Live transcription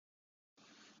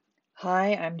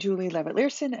Hi, I'm Julie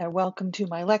Levitt-Learson, and welcome to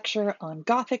my lecture on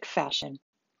Gothic fashion.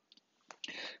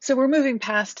 So we're moving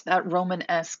past that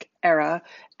Romanesque era,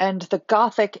 and the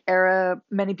Gothic era,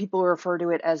 many people refer to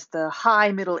it as the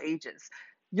High Middle Ages.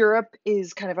 Europe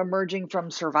is kind of emerging from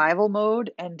survival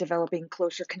mode and developing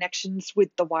closer connections with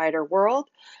the wider world.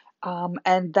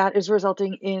 And that is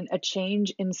resulting in a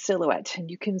change in silhouette. And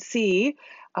you can see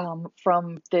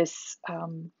from this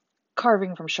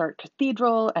carving from Chartres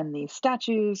Cathedral and these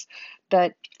statues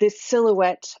that this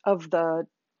silhouette of the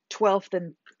 12th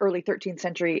and early 13th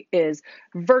century is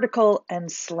vertical and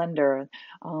slender.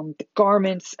 The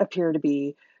garments appear to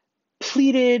be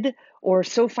pleated or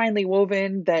so finely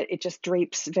woven that it just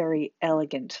drapes very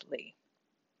elegantly.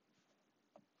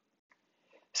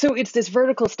 So it's this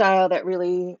vertical style that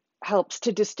really helps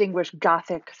to distinguish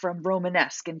Gothic from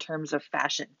Romanesque in terms of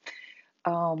fashion.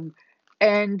 Um,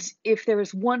 and if there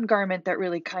is one garment that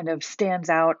really kind of stands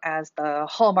out as the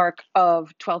hallmark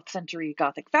of 12th century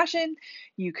Gothic fashion,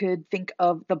 you could think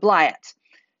of the blyat.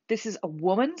 This is a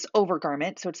woman's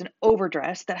overgarment, so it's an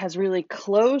overdress that has really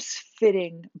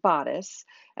close-fitting bodice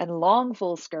and long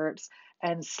full skirts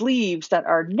and sleeves that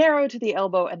are narrow to the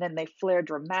elbow and then they flare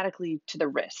dramatically to the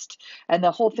wrist. And the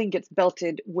whole thing gets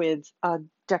belted with a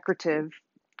decorative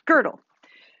girdle.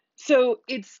 So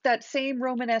it's that same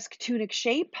Romanesque tunic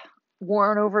shape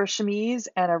worn over a chemise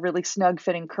and a really snug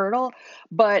fitting girdle,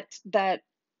 but that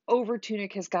over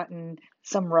tunic has gotten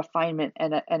some refinement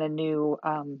and a new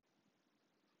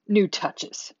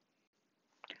touches.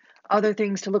 Other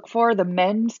things to look for, the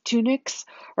men's tunics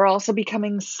are also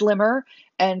becoming slimmer.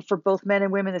 And for both men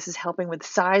and women, this is helping with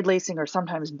side lacing or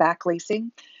sometimes back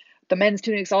lacing. The men's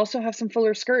tunics also have some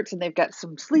fuller skirts and they've got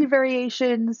some sleeve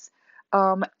variations.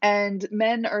 And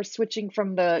men are switching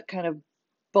from the kind of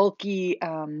bulky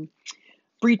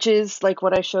breeches, like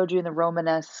what I showed you in the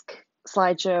Romanesque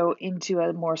slideshow, into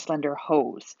a more slender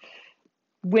hose.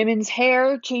 Women's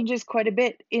hair changes quite a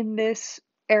bit in this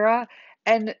era,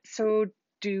 and so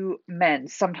do men.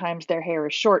 Sometimes their hair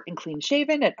is short and clean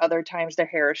shaven, at other times their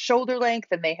hair is shoulder length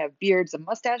and they have beards and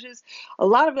mustaches. A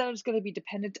lot of that is going to be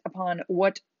dependent upon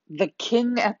what the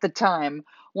king at the time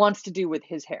wants to do with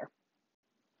his hair.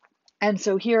 And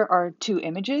so here are two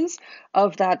images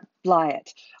of that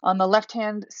blyat. On the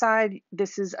left-hand side,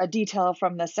 this is a detail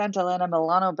from the Santa Elena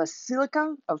Milano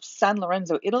Basilica of San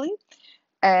Lorenzo, Italy.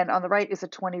 And on the right is a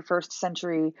 21st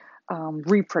century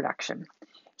reproduction.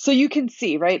 So you can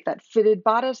see, right, that fitted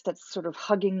bodice that's sort of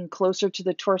hugging closer to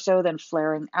the torso, then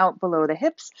flaring out below the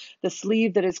hips, the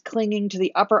sleeve that is clinging to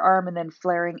the upper arm and then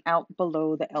flaring out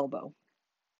below the elbow.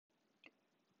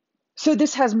 So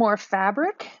this has more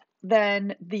fabric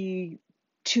than the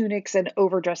tunics and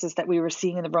overdresses that we were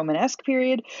seeing in the Romanesque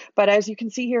period. But as you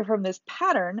can see here from this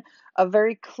pattern, a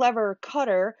very clever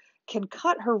cutter can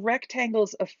cut her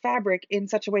rectangles of fabric in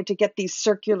such a way to get these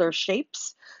circular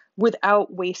shapes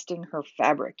without wasting her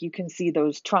fabric. You can see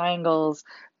those triangles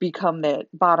become the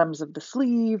bottoms of the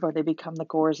sleeve or they become the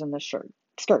gores in the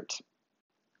skirt.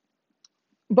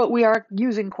 But we are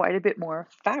using quite a bit more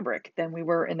fabric than we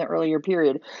were in the earlier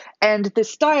period. And the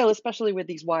style, especially with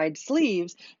these wide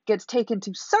sleeves, gets taken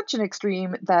to such an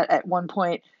extreme that at one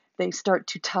point they start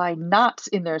to tie knots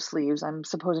in their sleeves, I'm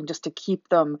supposing just to keep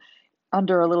them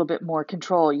under a little bit more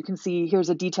control. You can see here's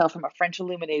a detail from a French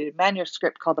illuminated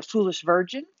manuscript called The Foolish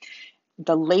Virgin,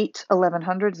 the late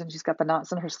 1100s, and she's got the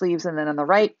knots in her sleeves. And then on the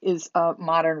right is a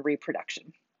modern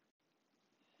reproduction.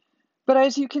 But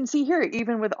as you can see here,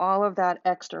 even with all of that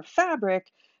extra fabric,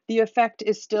 the effect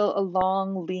is still a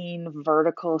long, lean,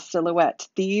 vertical silhouette.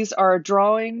 These are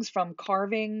drawings from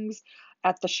carvings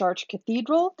at the Chartres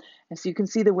Cathedral. And so you can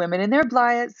see the women in their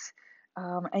blyats,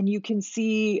 and you can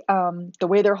see the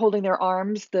way they're holding their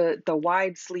arms, the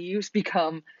wide sleeves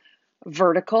become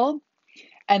vertical.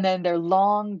 And then their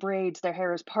long braids, their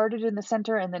hair is parted in the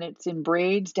center, and then it's in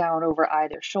braids down over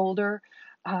either shoulder.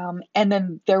 And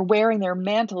then they're wearing their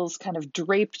mantles kind of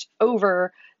draped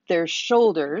over their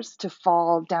shoulders to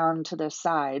fall down to their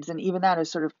sides. And even that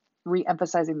is sort of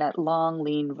re-emphasizing that long,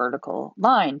 lean, vertical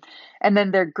line. And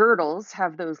then their girdles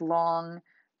have those long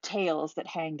tails that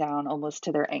hang down almost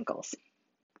to their ankles.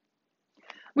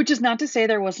 Which is not to say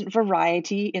there wasn't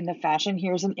variety in the fashion.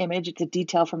 Here's an image. It's a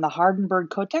detail from the Hardenberg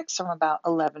Codex from about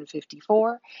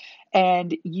 1154.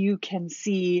 And you can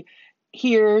see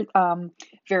here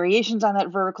variations on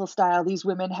that vertical style. These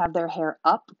women have their hair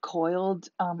up, coiled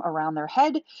around their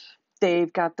head.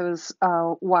 They've got those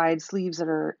wide sleeves that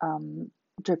are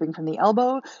dripping from the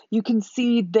elbow. You can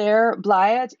see their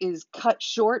blyat is cut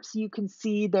short, so you can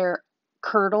see their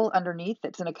girdle underneath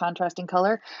that's in a contrasting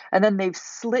color. And then they've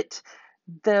slit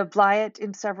the blyat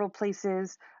in several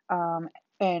places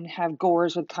and have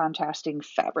gores with contrasting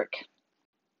fabric.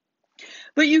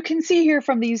 But you can see here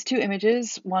from these two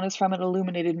images, one is from an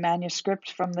illuminated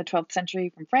manuscript from the 12th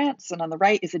century from France, and on the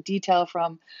right is a detail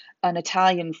from an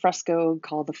Italian fresco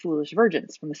called The Foolish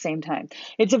Virgins from the same time.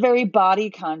 It's a very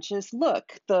body conscious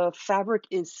look. The fabric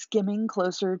is skimming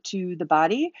closer to the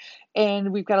body,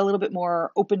 and we've got a little bit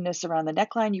more openness around the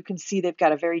neckline. You can see they've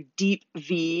got a very deep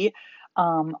V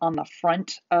on the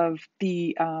front of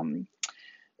the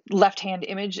left-hand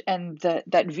image, and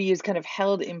that V is kind of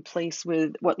held in place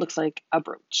with what looks like a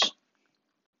brooch.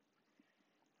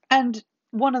 And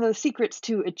one of the secrets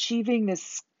to achieving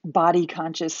this body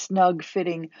conscious, snug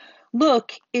fitting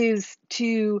look is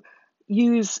to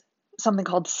use something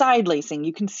called side lacing.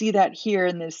 You can see that here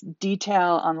in this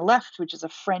detail on the left, which is a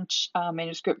French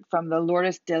manuscript from the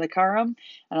Lourdes Delicarum,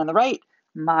 and on the right,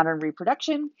 modern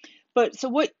reproduction. But so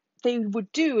what they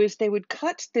would do is they would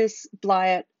cut this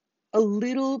blyat a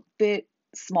little bit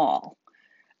small,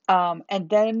 and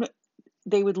then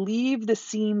they would leave the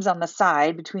seams on the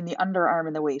side between the underarm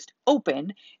and the waist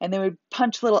open, and they would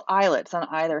punch little eyelets on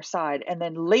either side and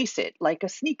then lace it like a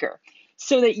sneaker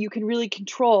so that you can really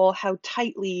control how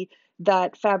tightly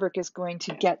that fabric is going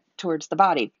to get towards the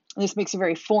body. And this makes a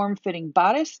very form-fitting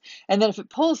bodice. And then if it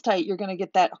pulls tight, you're going to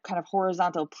get that kind of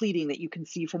horizontal pleating that you can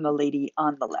see from the lady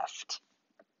on the left.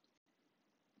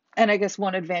 And I guess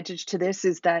one advantage to this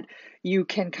is that you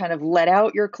can kind of let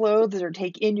out your clothes or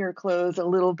take in your clothes a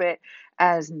little bit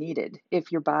as needed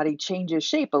if your body changes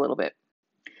shape a little bit.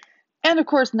 And of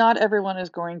course, not everyone is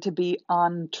going to be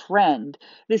on trend.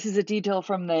 This is a detail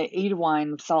from the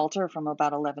Adewine Psalter from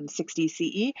about 1160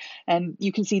 CE. And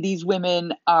you can see these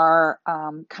women are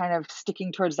kind of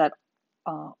sticking towards that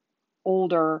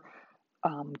older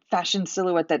fashion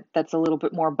silhouette that's a little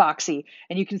bit more boxy.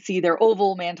 And you can see their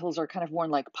oval mantles are kind of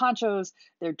worn like ponchos.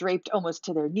 They're draped almost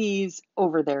to their knees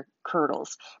over their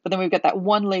kirtles. But then we've got that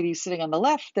one lady sitting on the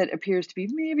left that appears to be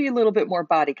maybe a little bit more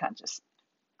body conscious.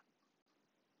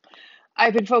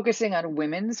 I've been focusing on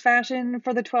women's fashion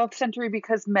for the 12th century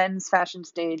because men's fashion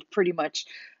stayed pretty much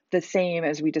the same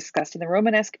as we discussed in the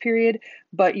Romanesque period,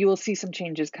 but you will see some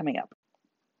changes coming up.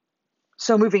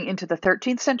 So moving into the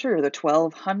 13th century or the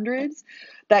 1200s,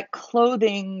 that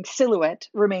clothing silhouette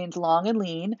remains long and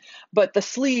lean, but the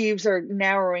sleeves are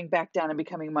narrowing back down and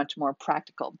becoming much more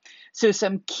practical. So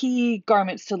some key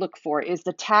garments to look for is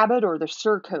the tabard or the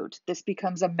surcoat. This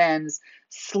becomes a men's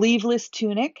sleeveless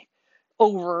tunic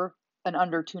over an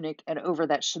under tunic and over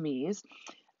that chemise.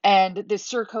 And this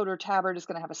surcoat or tabard is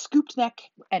going to have a scooped neck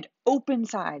and open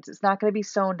sides. It's not going to be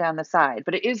sewn down the side,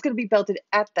 but it is going to be belted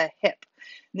at the hip.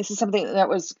 And this is something that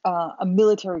was a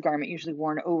military garment, usually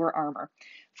worn over armor.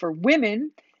 For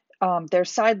women, their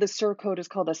sideless surcoat is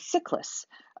called a cyclis,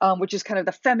 which is kind of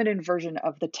the feminine version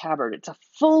of the tabard. It's a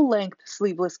full-length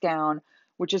sleeveless gown,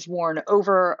 which is worn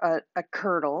over a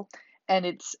kirtle, and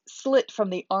it's slit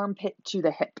from the armpit to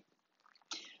the hip.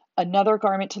 Another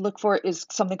garment to look for is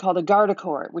something called a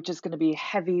garde-corps, which is going to be a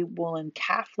heavy woolen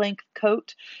calf-length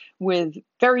coat with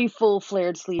very full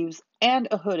flared sleeves and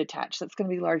a hood attached. That's going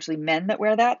to be largely men that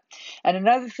wear that. And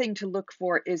another thing to look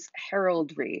for is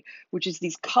heraldry, which is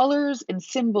these colors and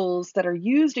symbols that are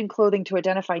used in clothing to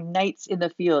identify knights in the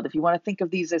field. If you want to think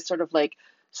of these as sort of like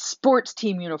sports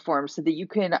team uniforms so that you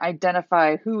can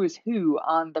identify who is who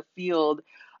on the field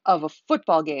of a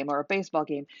football game or a baseball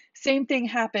game. Same thing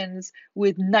happens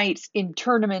with knights in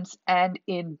tournaments and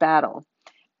in battle.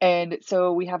 And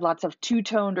so we have lots of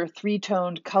two-toned or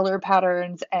three-toned color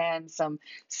patterns and some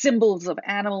symbols of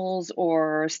animals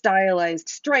or stylized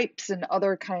stripes and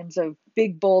other kinds of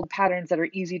big, bold patterns that are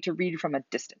easy to read from a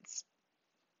distance.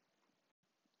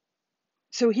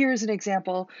 So here's an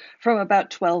example from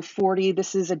about 1240.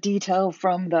 This is a detail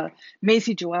from the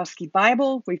Macy-Jaworski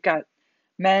Bible. We've got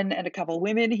men and a couple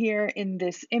women here in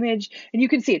this image. And you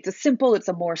can see it's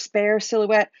a more spare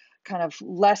silhouette, kind of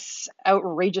less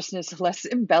outrageousness, less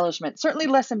embellishment, certainly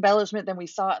less embellishment than we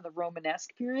saw in the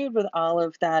Romanesque period with all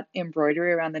of that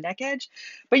embroidery around the neck edge.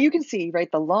 But you can see,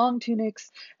 right, the long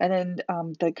tunics and then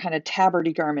the kind of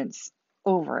tabardy garments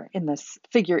over in this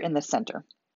figure in the center.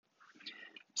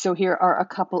 So here are a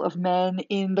couple of men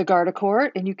in the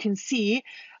garde-corps, and you can see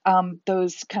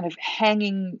those kind of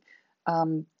hanging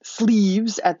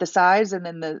sleeves at the sides and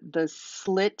then the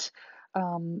slit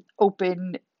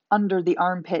open under the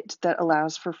armpit that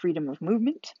allows for freedom of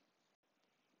movement.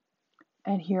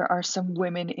 And here are some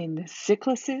women in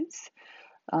cyclises,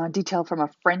 detail from a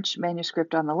French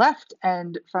manuscript on the left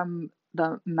and from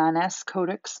the Manesse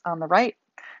Codex on the right.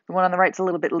 The one on the right is a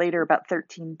little bit later, about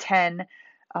 1310.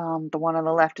 The one on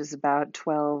the left is about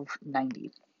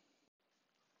 1290.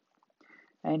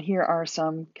 And here are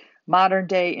some modern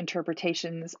day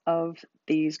interpretations of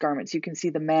these garments. You can see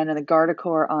the man in the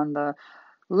garde-corps on the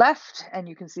left, and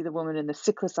you can see the woman in the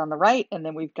cyclis on the right, and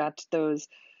then we've got those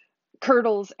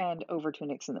kirtles and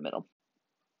overtunics in the middle.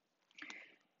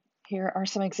 Here are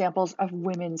some examples of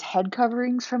women's head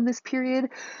coverings from this period.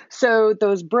 So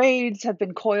those braids have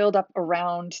been coiled up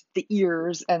around the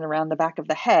ears and around the back of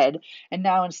the head. And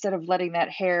now instead of letting that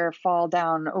hair fall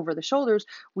down over the shoulders,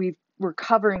 we're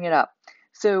covering it up.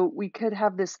 So we could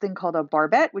have this thing called a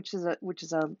barbette, which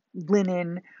is a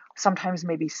linen, sometimes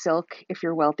maybe silk if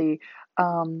you're wealthy,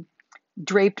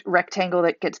 draped rectangle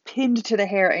that gets pinned to the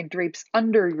hair and drapes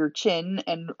under your chin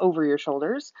and over your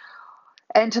shoulders.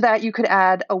 And to that, you could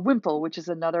add a wimple, which is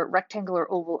another rectangular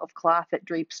oval of cloth that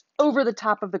drapes over the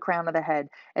top of the crown of the head,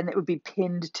 and it would be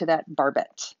pinned to that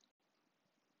barbette.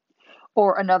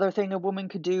 Or another thing a woman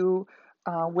could do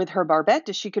with her barbette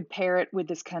is she could pair it with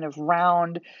this kind of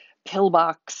round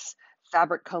pillbox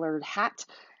fabric colored hat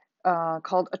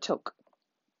called a toque.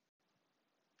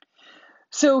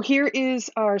 So here is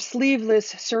our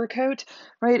sleeveless surcoat,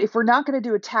 right? If we're not going to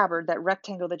do a tabard, that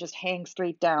rectangle that just hangs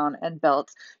straight down and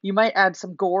belts, you might add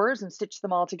some gores and stitch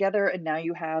them all together, and now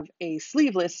you have a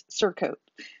sleeveless surcoat.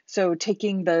 So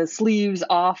taking the sleeves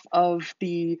off of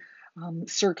the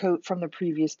surcoat from the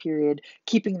previous period,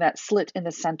 keeping that slit in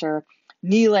the center,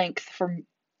 knee length for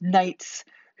knights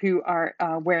who are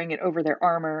wearing it over their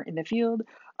armor in the field.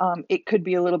 It could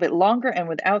be a little bit longer and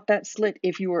without that slit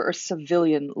if you were a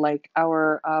civilian, like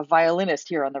our violinist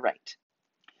here on the right.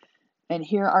 And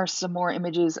here are some more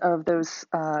images of those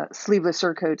sleeveless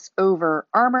surcoats over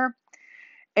armor.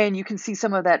 And you can see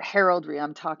some of that heraldry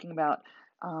I'm talking about.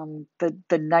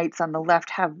 The knights on the left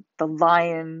have the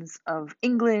lions of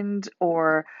England,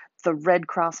 or the red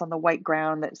cross on the white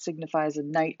ground that signifies a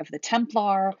knight of the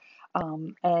Templar.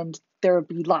 And there would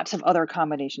be lots of other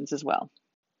combinations as well.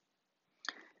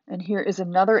 And here is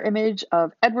another image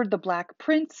of Edward the Black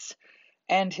Prince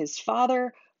and his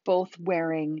father, both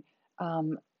wearing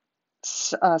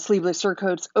sleeveless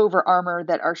surcoats over armor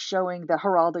that are showing the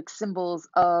heraldic symbols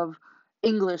of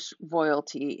English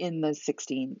royalty in the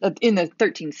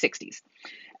 1360s.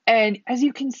 And as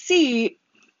you can see,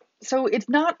 so it's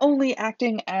not only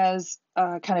acting as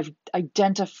a kind of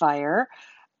identifier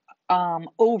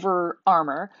over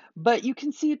armor, but you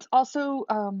can see it's also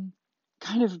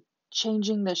kind of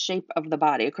changing the shape of the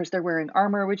body. Of course, they're wearing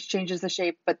armor, which changes the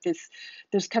shape, but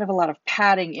there's kind of a lot of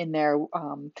padding in there,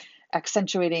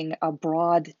 accentuating a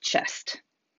broad chest.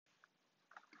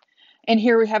 And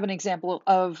here we have an example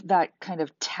of that kind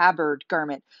of tabard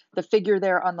garment. The figure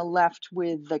there on the left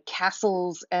with the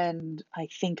castles, and I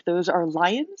think those are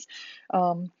lions,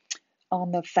 on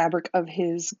the fabric of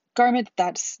his garment.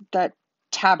 That's that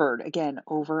tabard, again,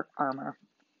 over armor.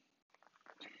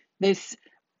 This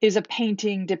is a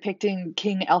painting depicting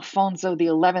King Alfonso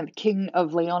XI, King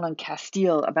of Leon and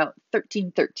Castile, about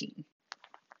 1313.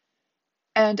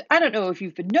 And I don't know if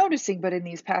you've been noticing, but in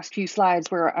these past few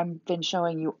slides where I've been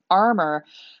showing you armor,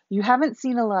 you haven't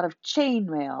seen a lot of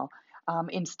chainmail.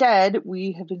 Instead,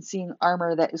 we have been seeing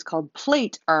armor that is called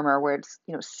plate armor, where it's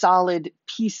solid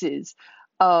pieces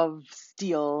of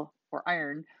steel or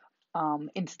iron,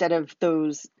 instead of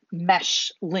those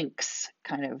mesh links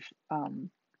kind of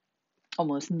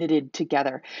almost knitted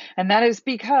together. And that is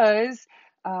because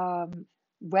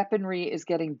weaponry is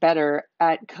getting better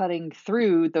at cutting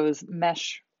through those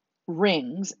mesh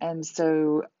rings. And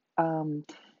so,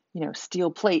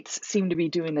 steel plates seem to be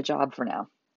doing the job for now.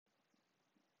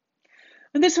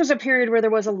 And this was a period where there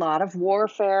was a lot of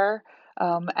warfare,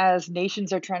 as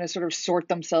nations are trying to sort of sort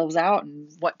themselves out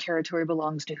and what territory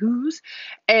belongs to whose.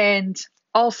 And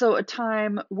also a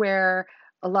time where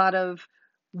a lot of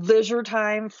leisure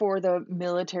time for the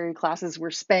military classes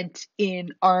were spent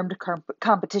in armed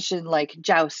competition like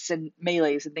jousts and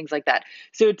melees and things like that.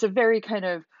 So it's a very kind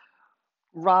of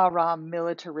rah-rah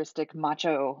militaristic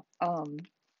macho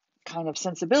kind of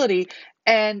sensibility.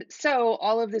 And so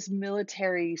all of this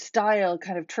military style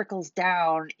kind of trickles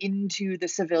down into the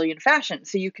civilian fashion.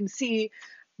 So you can see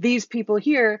these people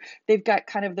here, they've got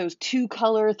kind of those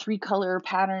 2-color, 3-color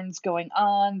patterns going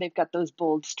on. They've got those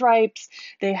bold stripes.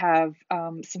 They have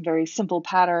some very simple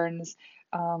patterns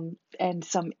and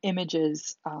some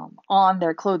images on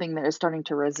their clothing that is starting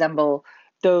to resemble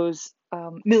those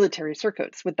military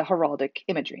surcoats with the heraldic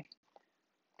imagery.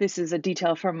 This is a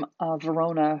detail from a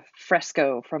Verona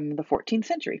fresco from the 14th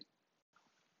century.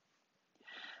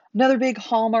 Another big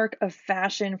hallmark of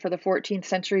fashion for the 14th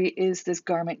century is this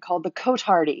garment called the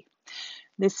cotardie.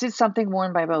 This is something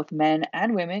worn by both men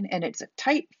and women, and it's a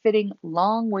tight-fitting,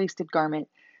 long-waisted garment.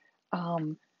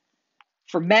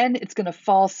 For men, it's going to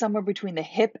fall somewhere between the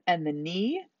hip and the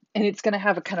knee, and it's going to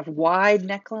have a kind of wide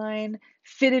neckline,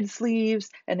 fitted sleeves,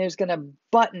 and there's going to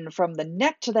button from the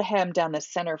neck to the hem down the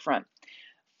center front.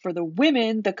 For the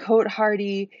women, the coat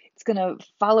hardie, it's going to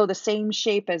follow the same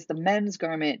shape as the men's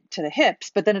garment to the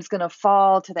hips, but then it's going to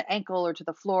fall to the ankle or to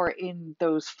the floor in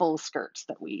those full skirts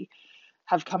that we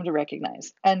have come to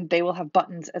recognize. And they will have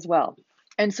buttons as well.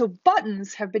 And so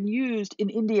buttons have been used in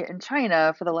India and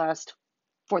China for the last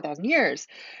 4,000 years.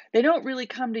 They don't really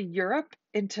come to Europe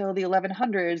until the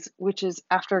 1100s, which is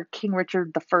after King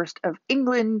Richard I of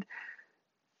England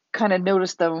kind of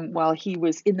noticed them while he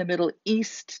was in the Middle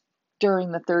East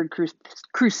during the Third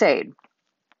Crusade.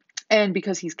 And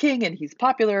because he's king and he's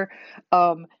popular,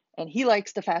 and he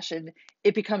likes the fashion,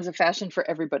 it becomes a fashion for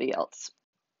everybody else.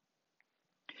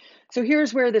 So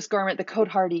here's where this garment, the coat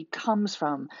hardie, comes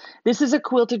from. This is a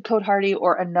quilted coat hardie,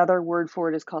 or another word for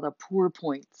it is called a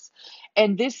pourpoints.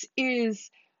 And this is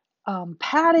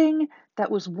padding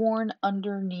that was worn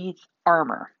underneath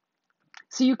armor.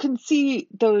 So you can see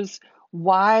those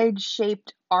wide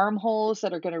shaped armholes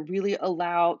that are going to really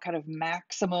allow kind of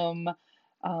maximum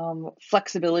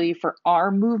flexibility for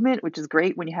arm movement, which is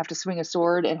great when you have to swing a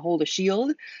sword and hold a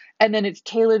shield. And then it's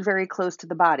tailored very close to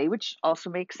the body, which also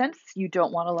makes sense. You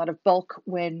don't want a lot of bulk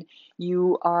when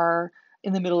you are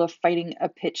in the middle of fighting a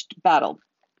pitched battle.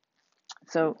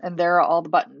 So, and there are all the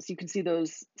buttons. You can see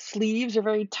those sleeves are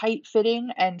very tight fitting,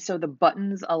 and so the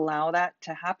buttons allow that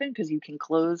to happen because you can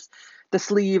close the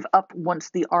sleeve up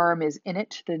once the arm is in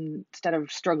it, then instead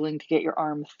of struggling to get your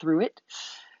arm through it.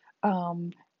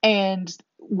 And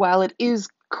while it is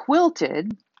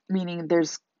quilted, meaning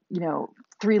there's,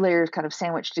 3 layers kind of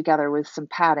sandwiched together with some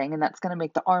padding, and that's going to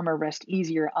make the armor rest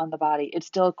easier on the body, it's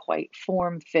still quite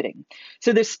form-fitting.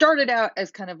 So this started out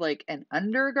as kind of like an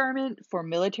undergarment for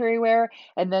military wear,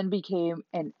 and then became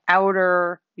an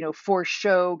outer, for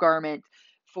show garment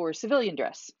for civilian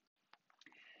dress.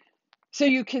 So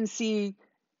you can see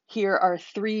here are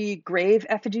 3 grave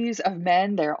effigies of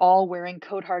men. They're all wearing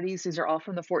coat hardies. These are all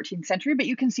from the 14th century, but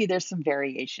you can see there's some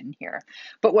variation here.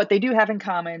 But what they do have in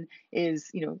common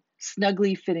is,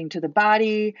 snugly fitting to the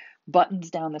body, buttons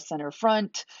down the center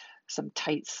front, some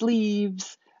tight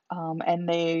sleeves, and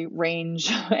they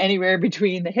range anywhere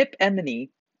between the hip and the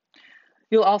knee.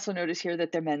 You'll also notice here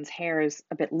that their men's hair is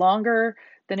a bit longer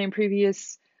than in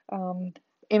previous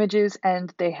images,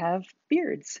 and they have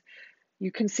beards.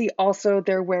 You can see also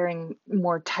they're wearing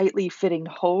more tightly fitting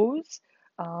hose,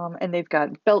 and they've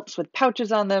got belts with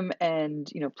pouches on them and,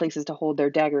 places to hold their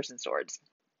daggers and swords.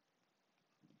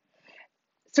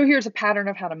 So here's a pattern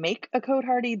of how to make a coat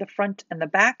hardie. The front and the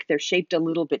back, they're shaped a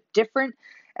little bit different.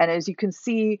 And as you can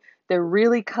see, they're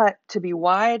really cut to be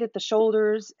wide at the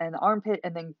shoulders and the armpit,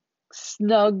 and then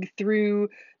snug through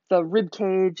the rib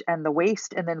cage and the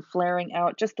waist, and then flaring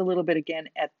out just a little bit again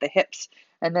at the hips.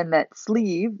 And then that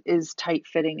sleeve is tight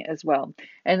fitting as well.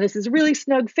 And this is a really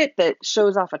snug fit that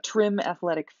shows off a trim,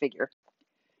 athletic figure.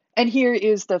 And here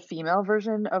is the female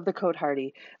version of the coat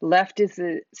hardie. Left is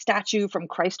a statue from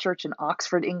Christ Church in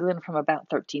Oxford, England from about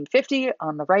 1350.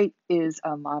 On the right is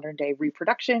a modern day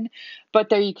reproduction, but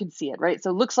there you can see it, right? So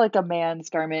it looks like a man's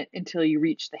garment until you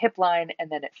reach the hip line, and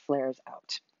then it flares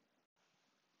out.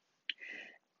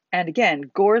 And again,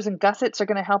 gores and gussets are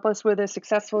going to help us with a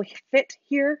successful fit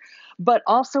here, but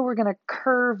also we're going to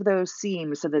curve those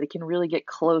seams so that it can really get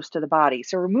close to the body.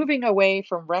 So we're moving away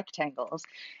from rectangles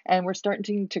and we're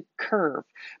starting to curve.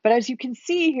 But as you can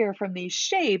see here from these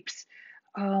shapes,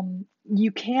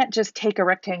 you can't just take a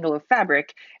rectangle of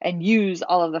fabric and use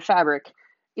all of the fabric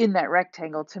in that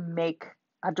rectangle to make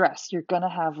a dress. You're going to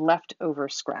have leftover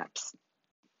scraps.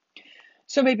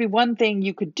 So maybe one thing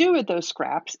you could do with those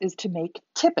scraps is to make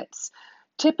tippets.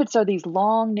 Tippets are these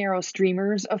long, narrow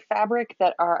streamers of fabric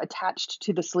that are attached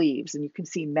to the sleeves, and you can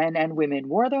see men and women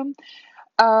wore them.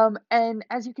 And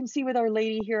as you can see with our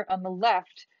lady here on the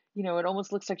left, it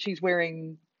almost looks like she's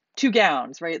wearing 2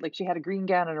 gowns, right? Like she had a green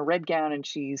gown and a red gown and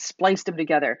she spliced them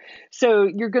together. So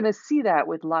you're going to see that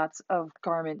with lots of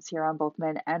garments here on both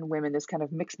men and women, this kind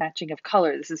of mix matching of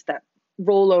color. This is that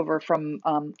rollover from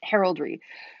heraldry.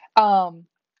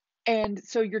 And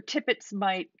so your tippets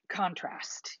might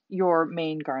contrast your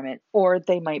main garment, or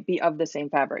they might be of the same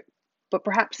fabric. But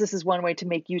perhaps this is one way to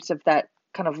make use of that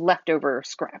kind of leftover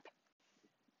scrap.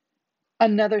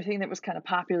 Another thing that was kind of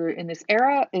popular in this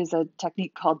era is a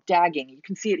technique called dagging. You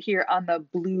can see it here on the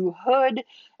blue hood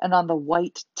and on the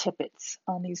white tippets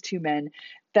on these 2 men,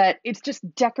 that it's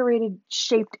just decorated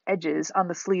shaped edges on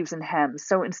the sleeves and hems.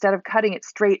 So instead of cutting it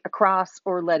straight across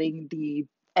or letting the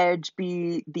edge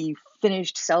be the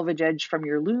finished selvage edge from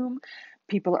your loom,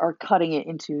 people are cutting it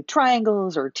into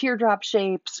triangles or teardrop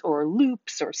shapes or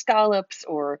loops or scallops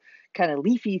or kind of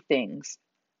leafy things.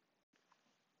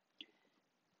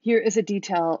 Here is a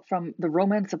detail from the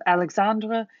Romance of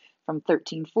Alexandre from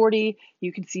 1340.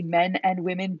 You can see men and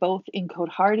women both in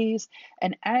cotehardis.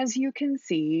 And as you can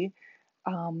see,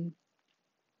 um,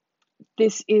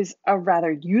 this is a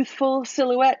rather youthful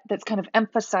silhouette that's kind of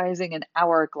emphasizing an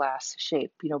hourglass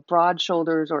shape, broad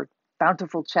shoulders or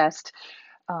bountiful chest,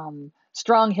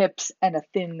 strong hips, and a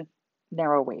thin,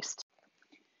 narrow waist.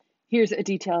 Here's a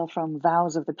detail from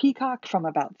Vows of the Peacock from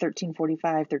about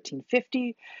 1345,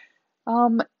 1350.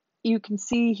 You can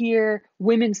see here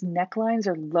women's necklines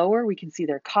are lower. We can see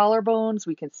their collarbones.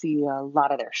 We can see a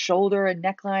lot of their shoulder and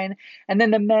neckline. And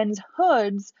then the men's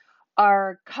hoods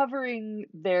are covering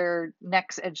their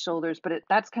necks and shoulders, but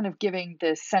that's kind of giving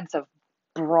this sense of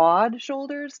broad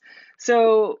shoulders.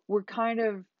 So we're kind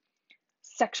of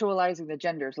sexualizing the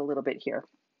genders a little bit here.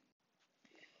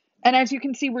 And as you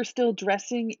can see, we're still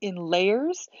dressing in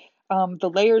layers.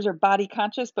 The layers are body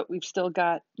conscious, but we've still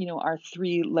got, our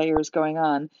 3 layers going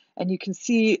on. And you can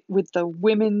see with the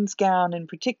women's gown in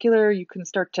particular, you can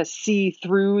start to see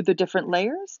through the different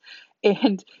layers.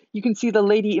 And you can see the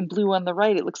lady in blue on the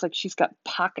right. It looks like she's got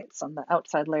pockets on the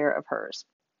outside layer of hers.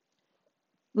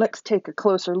 Let's take a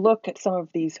closer look at some of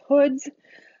these hoods.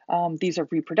 These are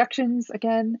reproductions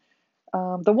again.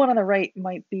 The one on the right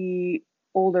might be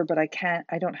older, but I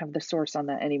don't have the source on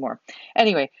that anymore.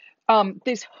 Anyway,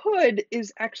 this hood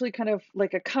is actually kind of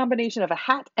like a combination of a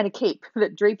hat and a cape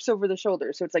that drapes over the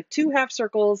shoulders. So it's like 2 half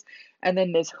circles and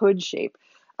then this hood shape.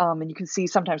 And you can see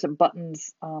sometimes it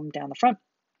buttons down the front.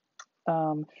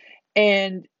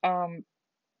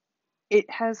 It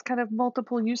has kind of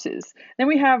multiple uses. Then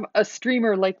we have a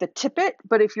streamer like the tippet,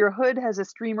 but if your hood has a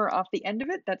streamer off the end of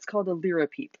it, that's called a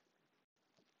liripeep.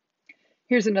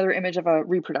 Here's another image of a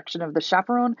reproduction of the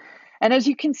chaperone. And as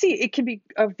you can see, it can be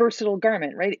a versatile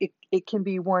garment, right? It can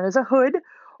be worn as a hood,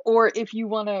 or if you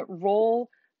want to roll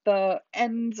the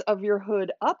ends of your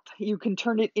hood up, you can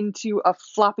turn it into a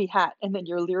floppy hat, and then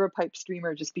your liripipe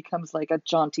streamer just becomes like a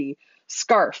jaunty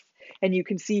scarf. And you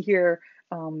can see here,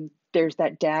 there's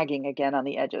that dagging again on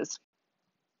the edges.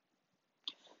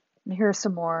 And here are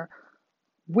some more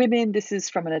women. This is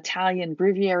from an Italian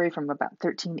breviary from about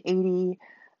 1380.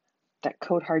 That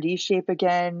cotehardie shape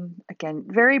again,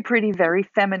 very pretty, very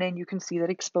feminine. You can see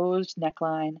that exposed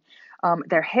neckline.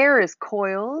 Their hair is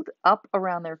coiled up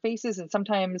around their faces and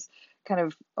sometimes kind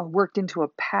of worked into a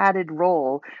padded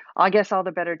roll. I guess all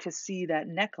the better to see that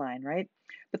neckline, right?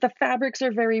 But the fabrics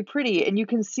are very pretty, and you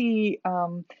can see,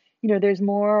 there's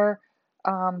more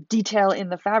detail in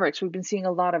the fabrics. We've been seeing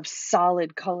a lot of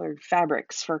solid colored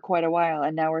fabrics for quite a while,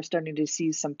 and now we're starting to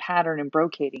see some pattern and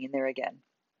brocading in there again.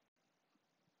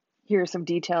 Here are some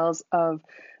details of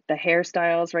the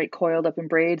hairstyles, right? Coiled up in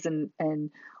braids and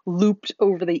looped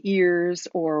over the ears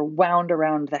or wound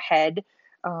around the head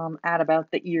at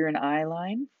about the ear and eye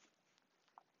line.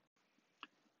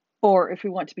 Or if we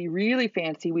want to be really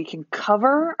fancy, we can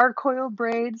cover our coiled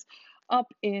braids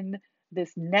up in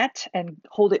this net and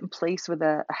hold it in place with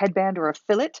a headband or a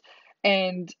fillet.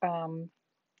 And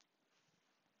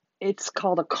it's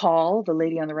called a caul. The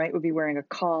lady on the right would be wearing a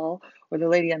caul, or the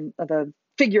lady on the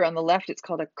figure on the left, it's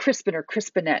called a crispin or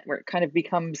crispinet, where it kind of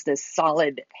becomes this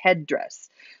solid headdress.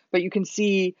 But you can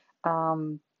see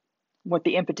what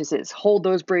the impetus is. Hold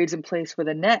those braids in place with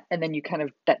a net, and then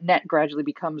that net gradually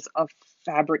becomes a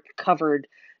fabric covered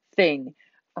thing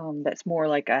that's more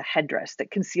like a headdress that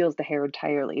conceals the hair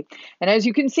entirely. And as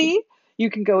you can see,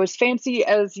 you can go as fancy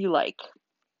as you like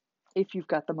if you've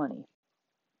got the money.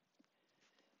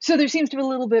 So there seems to be a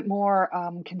little bit more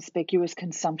conspicuous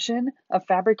consumption of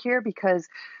fabric here because,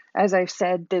 as I've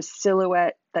said, this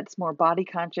silhouette that's more body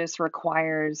conscious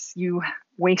requires you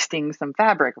wasting some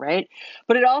fabric, right?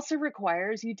 But it also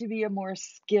requires you to be a more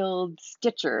skilled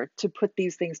stitcher to put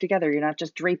these things together. You're not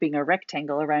just draping a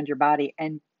rectangle around your body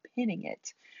and pinning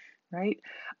it, right?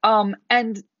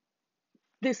 And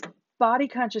this body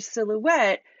conscious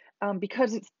silhouette,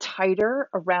 because it's tighter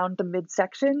around the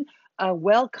midsection, a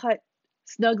well cut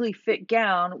snugly fit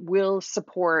gown will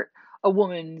support a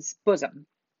woman's bosom.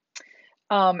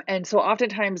 And so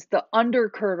oftentimes the under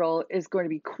kirtle is going to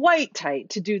be quite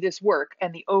tight to do this work,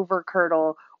 and the over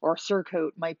kirtle or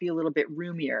surcoat might be a little bit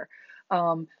roomier.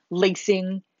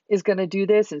 Lacing is going to do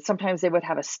this, and sometimes they would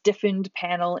have a stiffened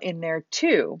panel in there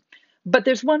too. But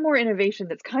there's one more innovation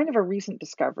that's kind of a recent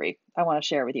discovery I want to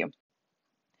share with you.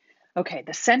 Okay,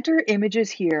 the center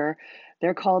images here,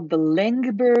 they're called the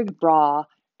Lengberg bra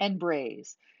and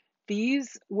braise.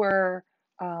 These were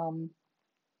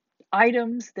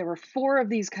items. There were 4 of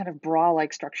these kind of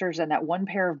bra-like structures and that one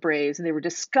pair of braves, and they were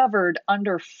discovered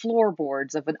under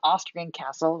floorboards of an Austrian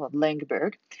castle of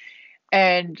Lengberg.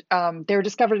 And they were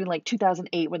discovered in like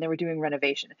 2008 when they were doing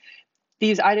renovation.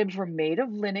 These items were made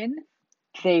of linen.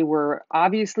 They were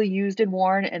obviously used and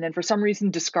worn, and then for some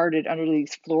reason discarded under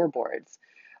these floorboards.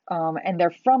 And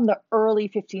they're from the early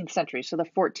 15th century, so the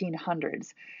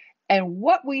 1400s. And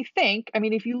what we think, I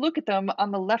mean, if you look at them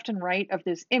on the left and right of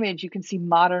this image, you can see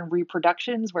modern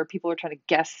reproductions where people are trying to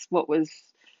guess what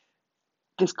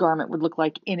this garment would look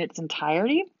like in its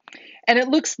entirety. And it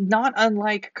looks not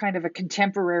unlike kind of a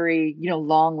contemporary,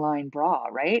 long line bra,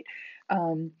 right?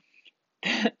 Um,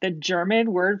 the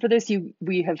German word for this,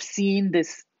 we have seen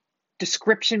this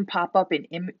description pop up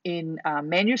in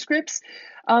manuscripts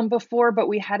before, but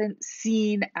we hadn't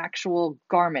seen actual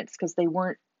garments because they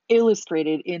weren't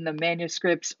illustrated in the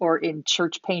manuscripts or in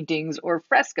church paintings or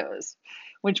frescoes,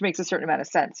 which makes a certain amount of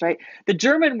sense, right? The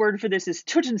German word for this is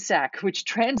Tuttensack, which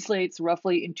translates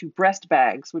roughly into breast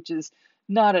bags, which is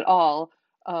not at all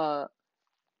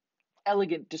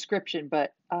elegant description,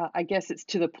 but I guess it's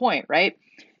to the point, right?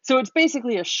 So it's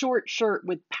basically a short shirt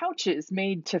with pouches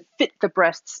made to fit the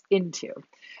breasts into.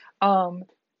 Um,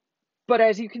 but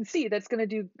as you can see, that's going to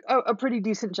do a pretty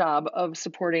decent job of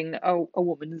supporting a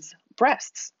woman's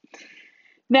breasts.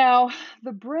 Now,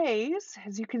 the braids,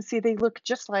 as you can see, they look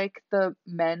just like the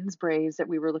men's braids that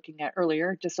we were looking at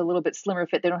earlier, just a little bit slimmer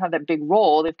fit. They don't have that big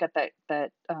roll. They've got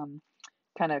that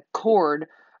kind of cord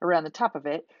around the top of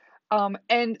it.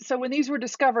 And so when these were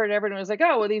discovered, everyone was like,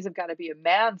 oh, well, these have got to be a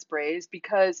man's braids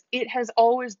because it has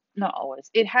always, not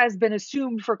always, it has been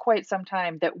assumed for quite some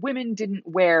time that women didn't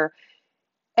wear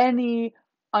any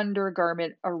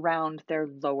undergarment around their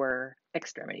lower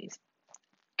extremities.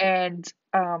 And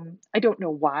I don't know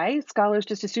why scholars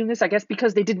just assume this, I guess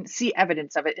because they didn't see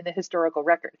evidence of it in the historical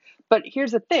record. But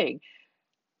here's the thing.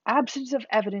 Absence of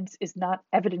evidence is not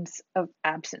evidence of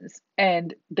absence.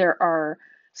 And there are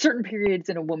certain periods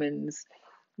in a woman's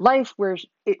life where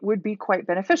it would be quite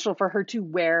beneficial for her to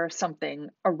wear something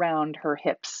around her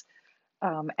hips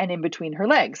and in between her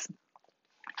legs.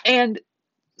 And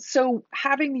so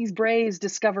having these braids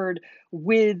discovered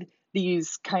with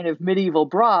these kind of medieval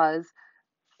bras,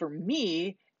 for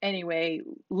me anyway,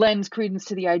 lends credence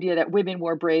to the idea that women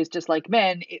wore braids just like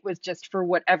men. It was just for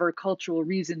whatever cultural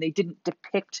reason they didn't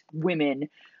depict women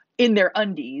in their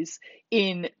undies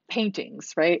in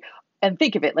paintings, right? And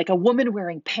think of it like a woman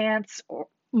wearing pants or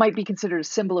might be considered a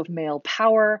symbol of male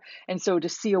power. And so to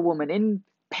see a woman in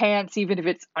pants, even if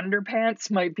it's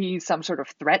underpants, might be some sort of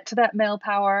threat to that male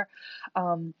power.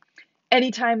 Um,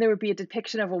 Anytime there would be a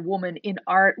depiction of a woman in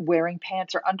art wearing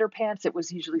pants or underpants, it was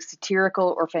usually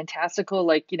satirical or fantastical,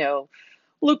 like,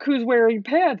 look who's wearing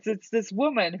pants. It's this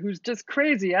woman who's just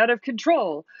crazy, out of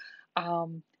control.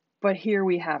 But here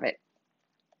we have it.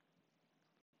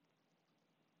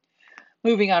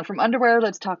 Moving on from underwear,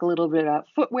 let's talk a little bit about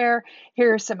footwear.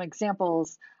 Here are some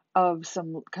examples of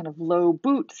some kind of low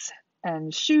boots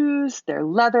and shoes. They're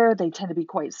leather. They tend to be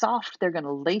quite soft. They're going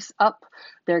to lace up.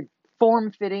 They're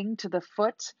form-fitting to the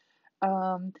foot.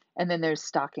 And then there's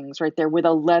stockings right there with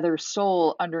a leather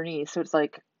sole underneath. So it's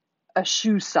like a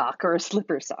shoe sock or a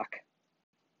slipper sock.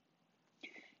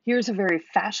 Here's a very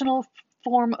fashionable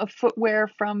form of footwear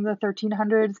from the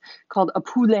 1300s called a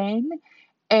poulain.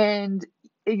 And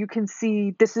you can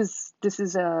see this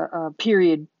is a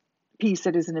period piece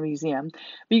that is in a museum.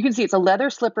 But you can see it's a leather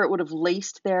slipper. It would have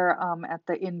laced there at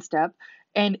the instep.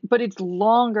 But it's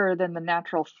longer than the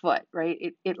natural foot,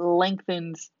 right? It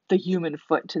lengthens the human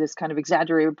foot to this kind of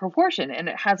exaggerated proportion, and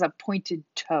it has a pointed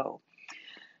toe.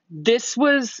 This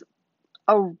was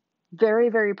a very,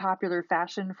 very popular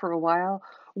fashion for a while.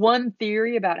 One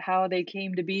theory about how they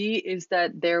came to be is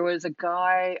that there was a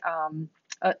guy,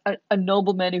 a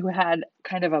nobleman who had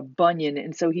kind of a bunion,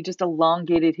 and so he just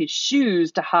elongated his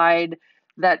shoes to hide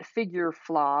that figure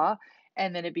flaw,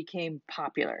 and then it became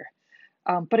popular.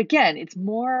 But again, it's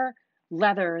more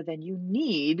leather than you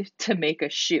need to make a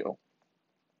shoe.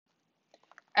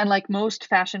 And like most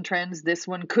fashion trends, this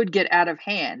one could get out of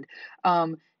hand.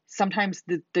 Sometimes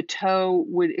the toe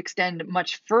would extend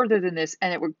much further than this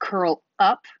and it would curl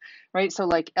up, right? So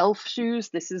like elf shoes,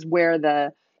 this is where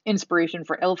the inspiration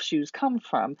for elf shoes come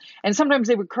from. And sometimes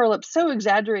they would curl up so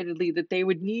exaggeratedly that they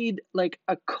would need like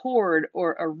a cord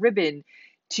or a ribbon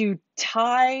to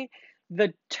tie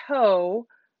the toe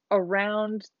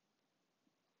around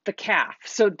the calf.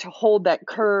 So to hold that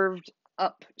curved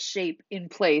up shape in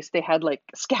place, they had like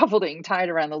scaffolding tied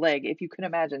around the leg. If you can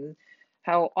imagine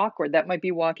how awkward that might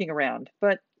be walking around.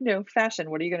 But,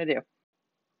 fashion, what are you going to do?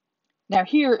 Now,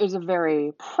 here is a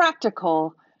very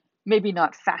practical, maybe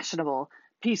not fashionable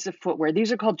piece of footwear.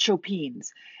 These are called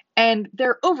chopines, and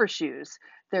they're overshoes.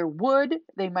 They're wood.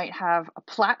 They might have a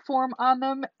platform on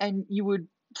them, and you would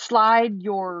slide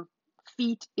your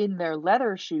feet in their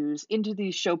leather shoes into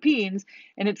these chopines,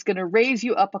 and it's going to raise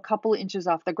you up a couple inches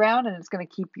off the ground, and it's going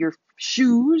to keep your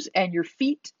shoes and your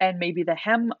feet and maybe the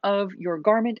hem of your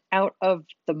garment out of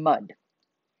the mud.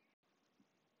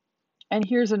 And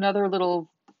here's another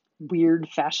little weird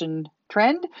fashion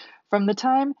trend from the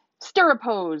time, stirrup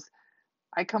hose.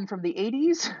 I come from the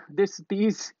 80s.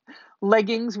 These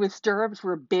leggings with stirrups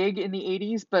were big in the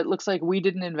 80s, but it looks like we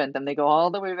didn't invent them. They go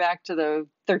all the way back to the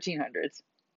 1300s.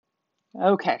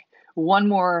 Okay, one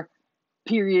more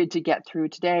period to get through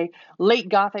today. Late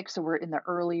Gothic, so we're in the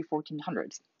early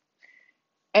 1400s.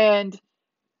 And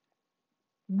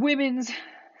women's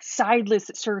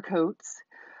sideless surcoats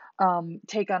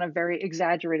take on a very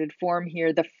exaggerated form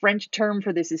here. The French term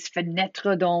for this is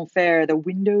fenêtre d'enfer, the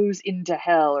windows into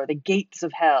hell or the gates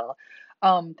of hell,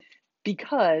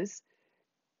 because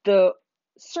the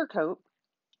surcoat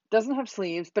doesn't have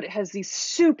sleeves, but it has these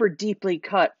super deeply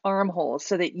cut armholes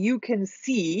so that you can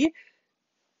see,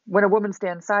 when a woman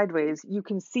stands sideways, you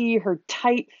can see her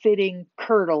tight-fitting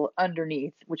kirtle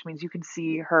underneath, which means you can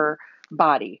see her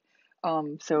body.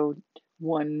 So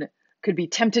one could be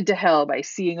tempted to hell by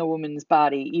seeing a woman's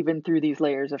body, even through these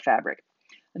layers of fabric.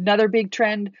 Another big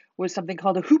trend was something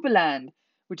called a houppelande,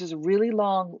 which is a really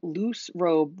long, loose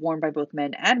robe worn by both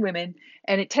men and women.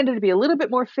 And it tended to be a little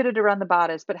bit more fitted around the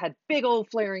bodice, but had big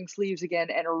old flaring sleeves again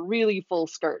and a really full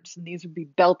skirts. And these would be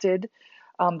belted.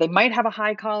 They might have a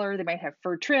high collar, they might have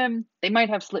fur trim, they might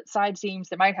have slit side seams,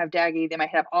 they might have daggy, they might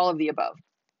have all of the above.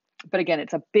 But again,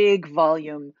 it's a big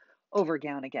volume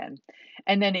overgown again.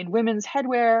 And then in women's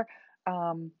headwear,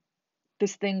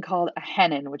 this thing called a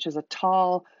hennin, which is a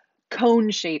tall,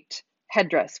 cone-shaped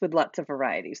headdress with lots of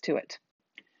varieties to it.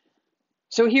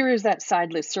 So here is that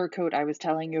sideless surcoat I was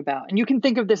telling you about. And you can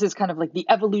think of this as kind of like the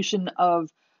evolution of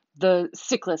the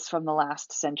cyclists from the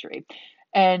last century.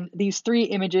 And these three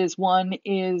images, one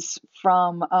is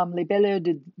from Les Belles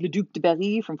de Le Duc de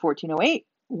Berry from 1408.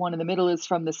 One in the middle is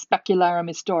from the Specularum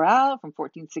Historiale from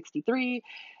 1463.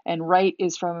 And right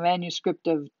is from a manuscript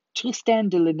of Tristan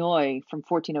de Lannoy from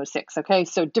 1406. Okay,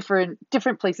 so different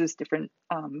places,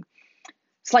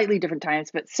 slightly different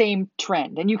times, but same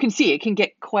trend. And you can see it can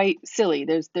get quite silly.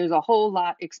 There's a whole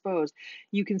lot exposed.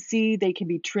 You can see they can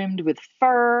be trimmed with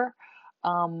fur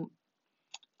on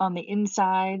the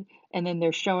inside, and then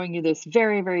they're showing you this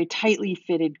very, very tightly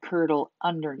fitted kirtle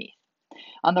underneath.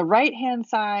 On the right-hand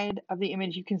side of the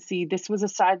image, you can see this was a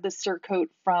sideless surcoat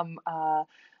from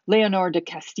Leonor de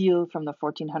Castile from the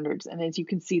 1400s. And as you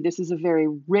can see, this is a very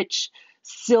rich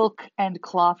silk and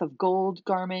cloth of gold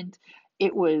garment.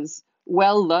 It was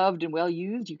well loved and well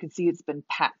used. You can see it's been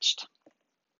patched.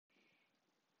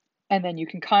 And then you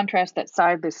can contrast that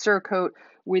sideless surcoat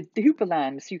with the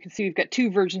houppelande. So you can see we've got two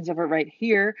versions of it right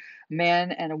here, a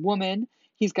man and a woman.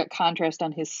 He's got contrast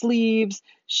on his sleeves.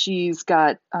 She's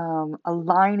got a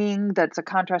lining that's a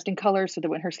contrasting color so that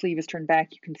when her sleeve is turned back,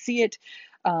 you can see it.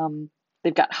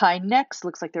 They've got high necks,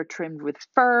 looks like they're trimmed with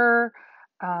fur.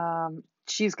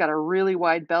 She's got a really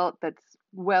wide belt that's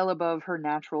well above her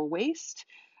natural waist.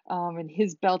 And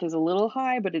his belt is a little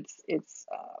high, but it's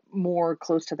more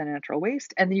close to the natural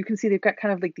waist. And then you can see they've got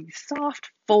kind of like these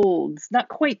soft folds, not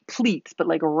quite pleats, but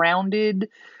like rounded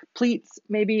pleats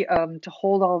maybe to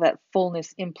hold all that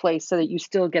fullness in place so that you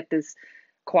still get this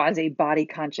quasi body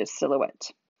conscious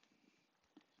silhouette.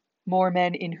 More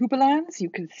men in houppelans. You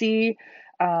can see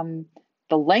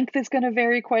the length is going to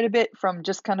vary quite a bit from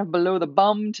just kind of below the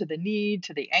bum to the knee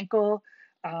to the ankle.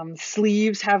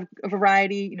 Sleeves have a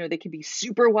variety. You know, they can be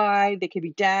super wide, they can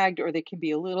be dagged, or they can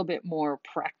be a little bit more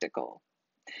practical.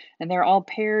 And they're all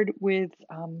paired with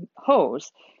hose.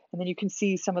 And then you can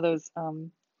see some of those,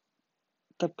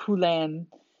 the poulain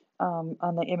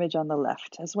on the image on the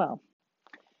left as well.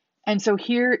 And so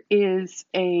here is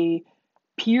a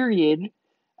period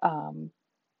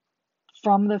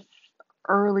from the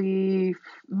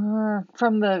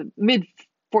mid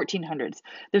 1400s.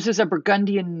 This is a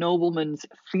Burgundian nobleman's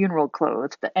funeral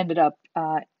clothes that ended up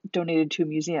donated to a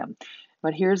museum.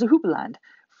 But here's a houppelande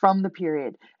from the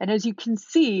period. And as you can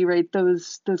see, right,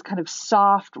 those kind of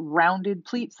soft, rounded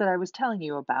pleats that I was telling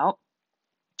you about.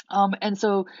 And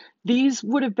so these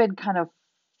would have been kind of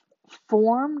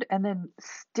formed and then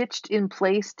stitched in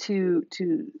place to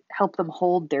help them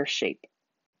hold their shape.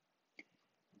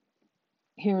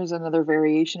 Here's another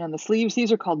variation on the sleeves.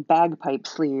 These are called bagpipe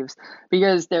sleeves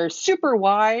because they're super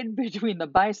wide between the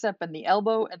bicep and the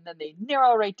elbow, and then they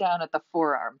narrow right down at the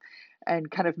forearm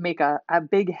and kind of make a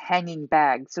big hanging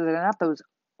bag. So they're not those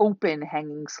open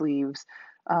hanging sleeves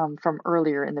from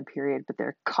earlier in the period, but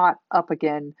they're caught up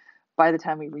again by the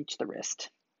time we reach the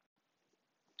wrist.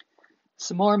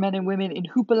 Some more men and women in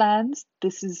hoopelands.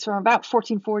 This is from about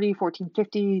 1440,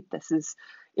 1450. This is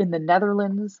in the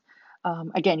Netherlands.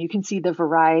 Again, you can see the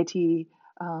variety,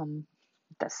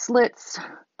 the slits,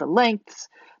 the lengths,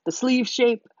 the sleeve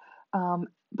shape,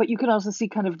 but you can also see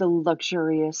kind of the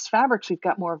luxurious fabrics. We've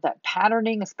got more of that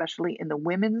patterning, especially in the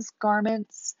women's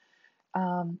garments.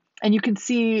 And you can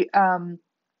see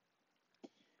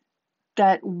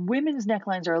that women's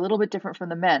necklines are a little bit different from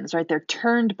the men's, right? They're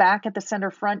turned back at the center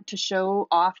front to show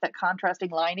off that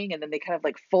contrasting lining, and then they kind of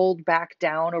like fold back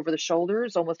down over the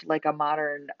shoulders, almost like a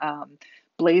modern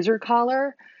blazer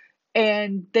collar.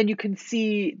 And then you can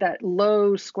see that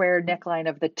low square neckline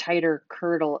of the tighter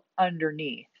girdle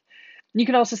underneath. You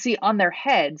can also see on their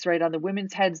heads, right, on the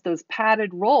women's heads, those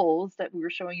padded rolls that we were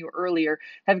showing you earlier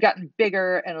have gotten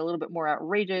bigger and a little bit more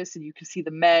outrageous. And you can see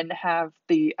the men have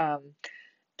the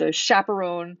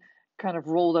chaperone kind of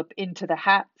rolled up into the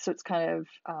hat. So it's kind of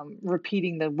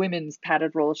repeating the women's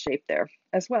padded roll shape there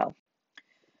as well.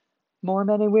 More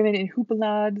men and women in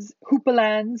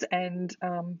hoopelands and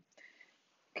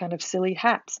kind of silly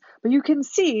hats. But you can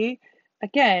see,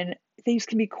 again, these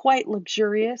can be quite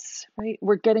luxurious, right?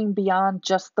 We're getting beyond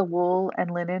just the wool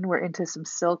and linen. We're into some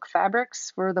silk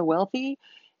fabrics for the wealthy,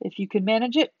 if you can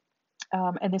manage it.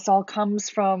 And this all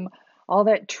comes from all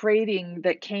that trading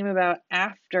that came about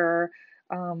after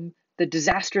the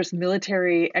disastrous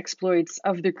military exploits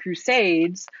of the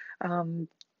Crusades.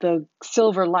 The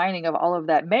silver lining of all of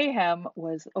that mayhem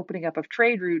was opening up of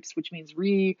trade routes, which means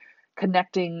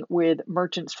reconnecting with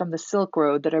merchants from the Silk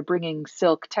Road that are bringing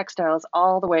silk textiles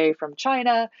all the way from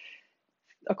China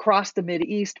across the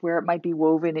Mideast, where it might be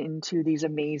woven into these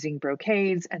amazing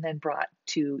brocades and then brought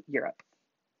to Europe.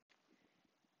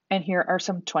 And here are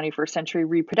some 21st century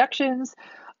reproductions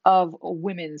of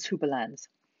women's hoopelands.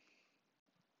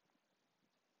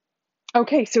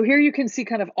 Okay, so here you can see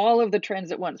kind of all of the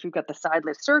trends at once. We've got the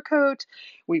sideless surcoat,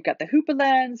 we've got the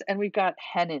hoopelands, and we've got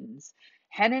hennins.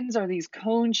 Hennins are these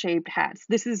cone-shaped hats.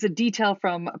 This is a detail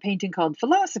from a painting called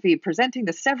Philosophy, presenting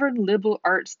the seven liberal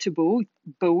arts to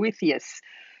Boethius,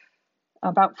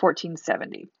 about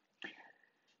 1470.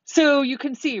 So you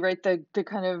can see, right, the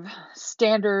kind of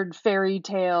standard fairy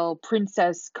tale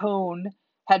princess cone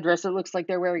headdress. It looks like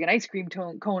they're wearing an ice cream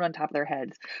cone on top of their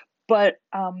heads. But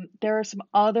there are some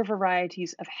other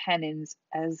varieties of hennins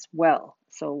as well.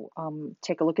 So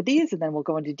take a look at these, and then we'll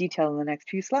go into detail in the next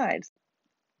few slides.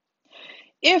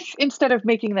 If instead of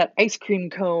making that ice cream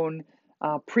cone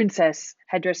princess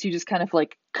headdress, you just kind of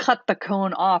like cut the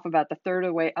cone off about the third of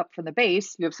the way up from the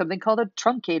base, you have something called a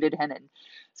truncated hennin.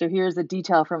 So here's a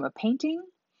detail from a painting,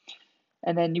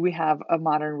 and then we have a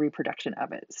modern reproduction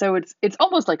of it. So it's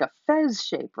almost like a fez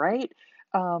shape, right?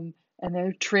 And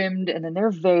they're trimmed and then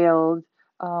they're veiled.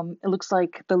 It looks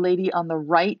like the lady on the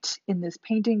right in this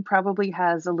painting probably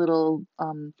has a little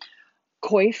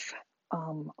coif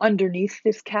underneath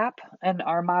this cap, and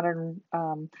our modern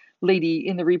lady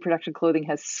in the reproduction clothing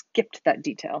has skipped that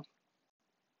detail.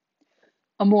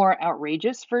 A more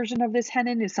outrageous version of this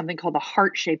hennin is something called the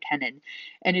heart-shaped hennin.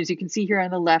 And as you can see here on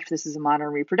the left, this is a modern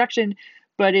reproduction,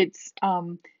 but it's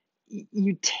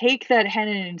you take that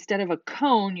hennin, instead of a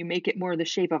cone, you make it more the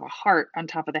shape of a heart on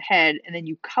top of the head, and then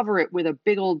you cover it with a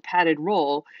big old padded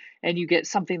roll, and you get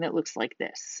something that looks like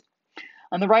this.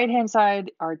 On the right-hand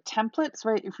side are templates,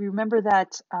 right? If you remember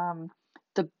that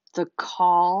the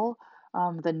caul,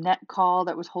 the net caul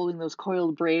that was holding those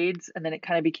coiled braids, and then it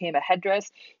kind of became a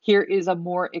headdress. Here is a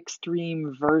more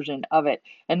extreme version of it.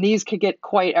 And these could get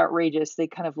quite outrageous. They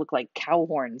kind of look like cow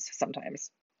horns sometimes.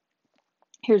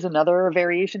 Here's another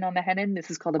variation on the hennin.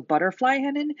 This is called a butterfly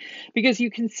hennin, because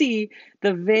you can see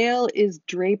the veil is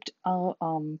draped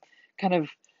kind of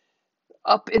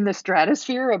up in the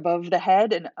stratosphere above the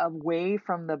head and away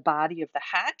from the body of the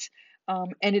hat.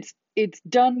 And it's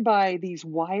done by these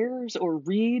wires or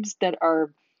reeds that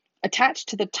are attached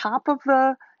to the top of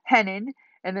the hennin,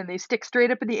 and then they stick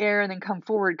straight up in the air and then come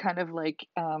forward kind of like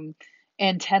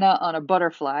antenna on a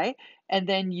butterfly. And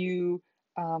then you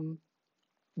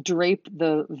drape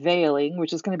the veiling,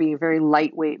 which is going to be a very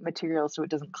lightweight material so it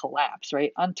doesn't collapse,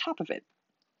 right, on top of it.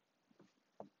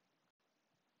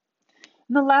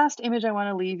 And the last image I want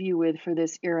to leave you with for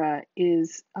this era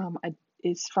is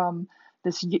from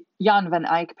this Jan van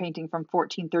Eyck painting from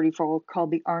 1434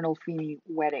 called the Arnolfini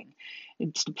Wedding.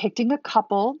 It's depicting a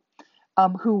couple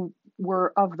who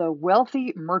were of the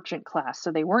wealthy merchant class.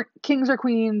 So they weren't kings or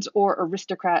queens or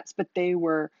aristocrats, but they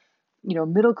were,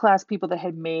 middle class people that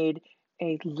had made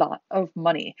a lot of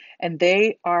money, and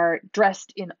they are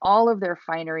dressed in all of their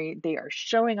finery. They are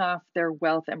showing off their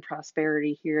wealth and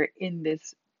prosperity here in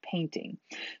this painting.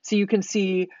 So you can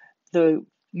see the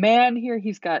man here,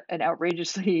 he's got an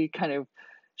outrageously kind of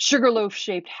sugarloaf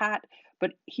shaped hat,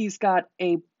 but he's got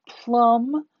a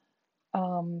plum,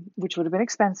 which would have been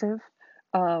expensive,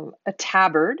 a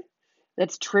tabard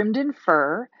that's trimmed in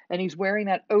fur, and he's wearing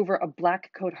that over a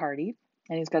black coat hardie,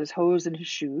 and he's got his hose and his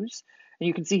shoes, and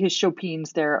you can see his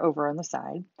chopines there over on the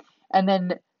side. And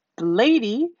then the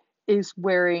lady is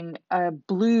wearing a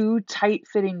blue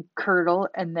tight-fitting kirtle,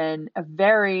 and then a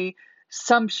very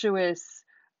sumptuous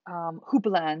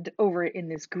houppelande over in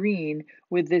this green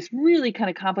with this really kind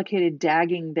of complicated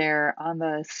dagging there on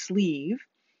the sleeve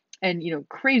and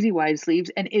crazy wide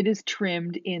sleeves, and it is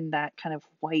trimmed in that kind of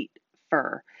white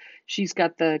fur. She's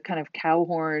got the kind of cow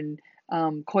horn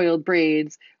coiled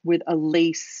braids with a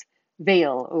lace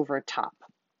veil over top.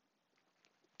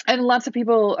 And lots of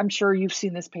people, I'm sure you've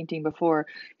seen this painting before,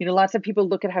 lots of people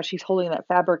look at how she's holding that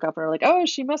fabric up and are like, oh,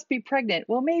 she must be pregnant.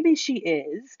 Well, maybe she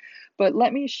is, but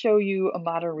let me show you a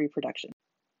modern reproduction.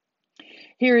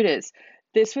 Here it is.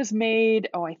 This was made,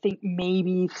 oh, I think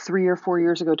maybe 3 or 4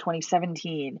 years ago,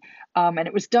 2017. And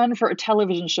it was done for a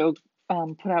television show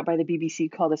put out by the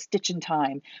BBC called A Stitch in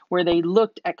Time, where they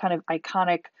looked at kind of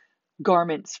iconic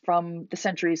garments from the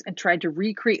centuries and tried to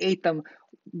recreate them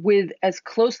with as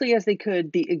closely as they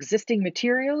could the existing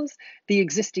materials, the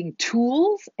existing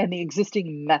tools, and the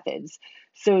existing methods.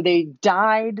 So they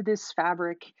dyed this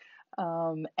fabric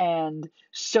and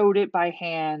sewed it by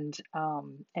hand,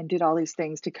 and did all these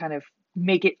things to kind of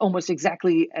make it almost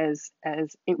exactly as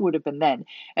it would have been then.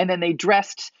 And then they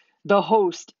dressed the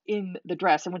host in the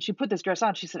dress. And when she put this dress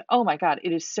on, she said, "Oh my God,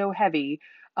 it is so heavy."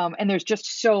 And there's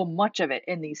just so much of it.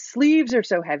 And these sleeves are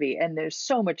so heavy, and there's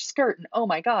so much skirt. And oh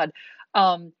my God.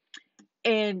 Um,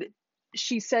 and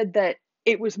she said that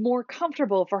it was more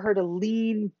comfortable for her to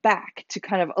lean back to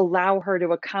kind of allow her to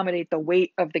accommodate the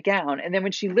weight of the gown. And then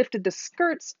when she lifted the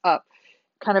skirts up,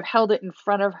 kind of held it in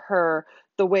front of her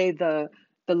the way the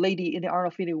lady in the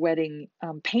Arnolfini wedding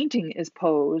painting is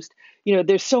posed.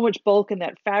 There's so much bulk in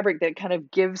that fabric that kind of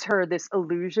gives her this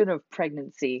illusion of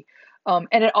pregnancy. And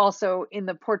it also, in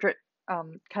the portrait,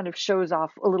 kind of shows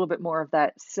off a little bit more of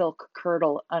that silk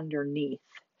kirtle underneath.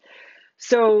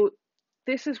 So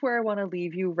this is where I want to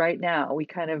leave you right now. We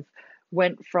kind of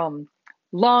went from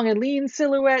long and lean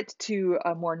silhouette to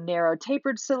a more narrow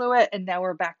tapered silhouette, and now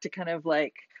we're back to kind of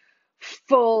like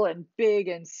full and big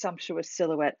and sumptuous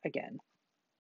silhouette again.